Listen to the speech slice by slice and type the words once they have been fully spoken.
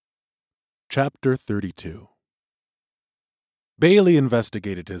Chapter 32. Bailey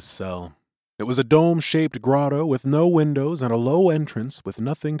investigated his cell. It was a dome-shaped grotto with no windows and a low entrance with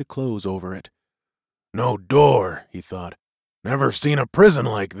nothing to close over it. "No door," he thought. "Never seen a prison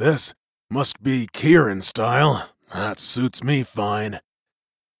like this. Must be Kieran style. That suits me fine."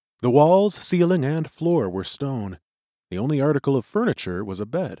 The walls, ceiling, and floor were stone. The only article of furniture was a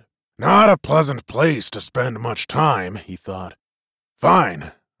bed. "Not a pleasant place to spend much time," he thought.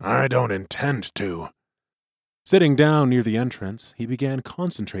 "Fine. I don't intend to." Sitting down near the entrance, he began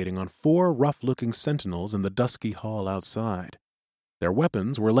concentrating on 4 rough-looking sentinels in the dusky hall outside. Their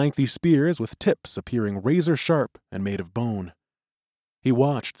weapons were lengthy spears with tips appearing razor-sharp and made of bone. He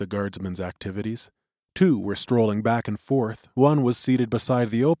watched the guardsmen's activities. 2 were strolling back and forth, one was seated beside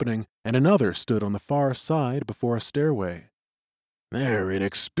the opening, and another stood on the far side before a stairway. "They're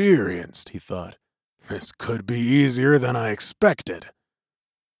inexperienced," he thought. "This could be easier than I expected."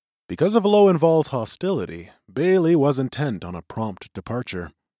 Because of Lowenval's hostility, Bailey was intent on a prompt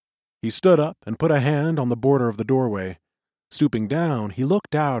departure. He stood up and put a hand on the border of the doorway. Stooping down, he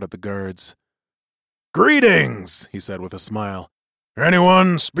looked out at the guards. "Greetings," he said with a smile.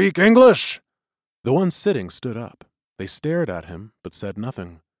 "Anyone speak English?" The one sitting stood up. They stared at him, but said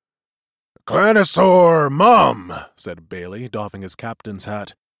nothing. "Clanosaur Mum," said Bailey, doffing his captain's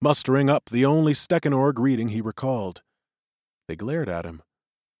hat, mustering up the only Stekanor greeting he recalled. They glared at him.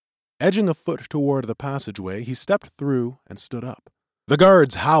 Edging a foot toward the passageway, he stepped through and stood up. The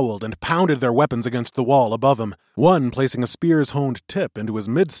guards howled and pounded their weapons against the wall above him, one placing a spear's-honed tip into his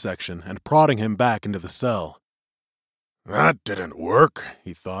midsection and prodding him back into the cell. "That didn't work,"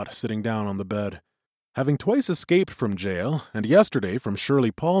 he thought, sitting down on the bed. Having twice escaped from jail, and yesterday from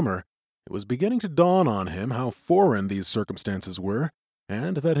Shirley Palmer, it was beginning to dawn on him how foreign these circumstances were,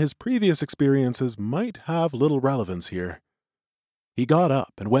 and that his previous experiences might have little relevance here. He got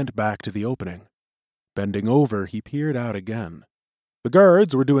up and went back to the opening. Bending over, he peered out again. The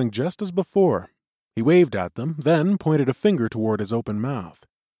guards were doing just as before. He waved at them, then pointed a finger toward his open mouth.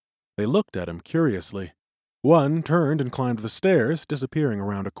 They looked at him curiously. One turned and climbed the stairs, disappearing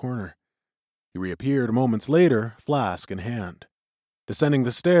around a corner. He reappeared moments later, flask in hand. Descending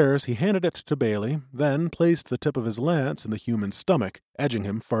the stairs, he handed it to Bailey, then placed the tip of his lance in the human's stomach, edging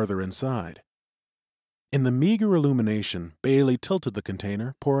him farther inside. In the meager illumination, Bailey tilted the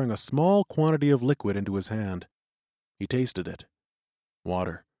container, pouring a small quantity of liquid into his hand. He tasted it.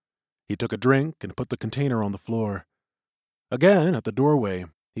 Water. He took a drink and put the container on the floor. Again, at the doorway,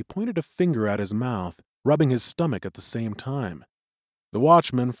 he pointed a finger at his mouth, rubbing his stomach at the same time. The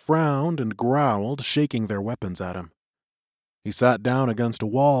watchmen frowned and growled, shaking their weapons at him. He sat down against a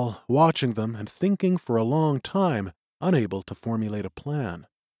wall, watching them and thinking for a long time, unable to formulate a plan.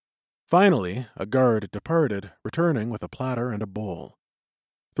 Finally, a guard departed, returning with a platter and a bowl.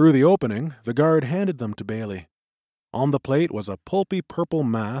 Through the opening, the guard handed them to Bailey. On the plate was a pulpy purple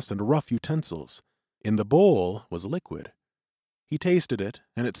mass and rough utensils. In the bowl was liquid. He tasted it,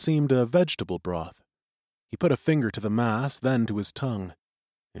 and it seemed a vegetable broth. He put a finger to the mass, then to his tongue.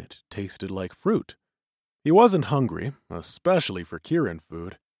 It tasted like fruit. He wasn't hungry, especially for Kieran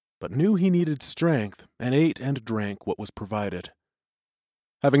food, but knew he needed strength and ate and drank what was provided.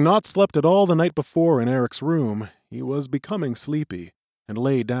 Having not slept at all the night before in Eric's room, he was becoming sleepy and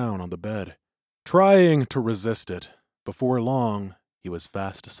lay down on the bed, trying to resist it. Before long, he was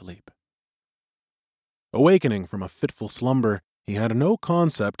fast asleep. Awakening from a fitful slumber, he had no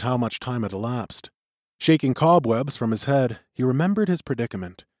concept how much time had elapsed. Shaking cobwebs from his head, he remembered his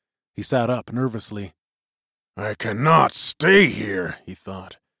predicament. He sat up nervously. "I cannot stay here," he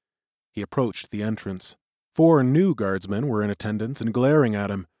thought. He approached the entrance. 4 new guardsmen were in attendance and glaring at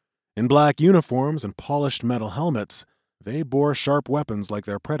him. In black uniforms and polished metal helmets, they bore sharp weapons like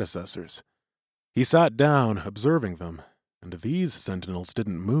their predecessors. He sat down, observing them, and these sentinels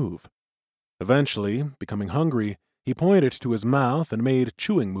didn't move. Eventually, becoming hungry, he pointed to his mouth and made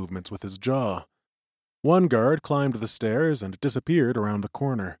chewing movements with his jaw. One guard climbed the stairs and disappeared around the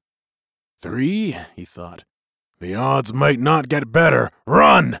corner. 3, he thought. The odds might not get better.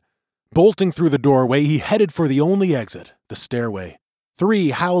 Run! Bolting through the doorway, he headed for the only exit, the stairway.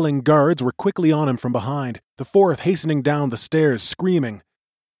 3 howling guards were quickly on him from behind, the 4th hastening down the stairs, screaming.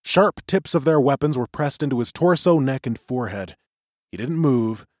 Sharp tips of their weapons were pressed into his torso, neck, and forehead. He didn't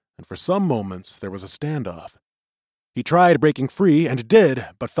move, and for some moments there was a standoff. He tried breaking free, and did,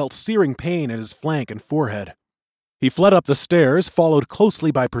 but felt searing pain at his flank and forehead. He fled up the stairs, followed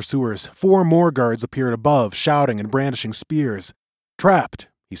closely by pursuers. 4 more guards appeared above, shouting and brandishing spears. Trapped,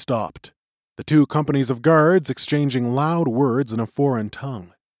 he stopped. The 2 companies of guards exchanging loud words in a foreign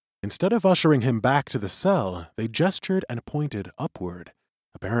tongue. Instead of ushering him back to the cell, they gestured and pointed upward.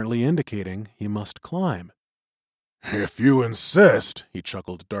 apparently indicating he must climb. "If you insist," he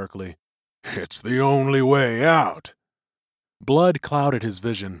chuckled darkly, "it's the only way out." Blood clouded his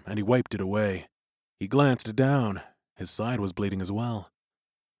vision, and he wiped it away. He glanced down. His side was bleeding as well.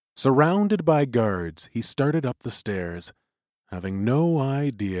 Surrounded by guards, he started up the stairs, having no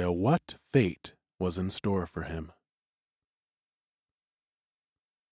idea what fate was in store for him.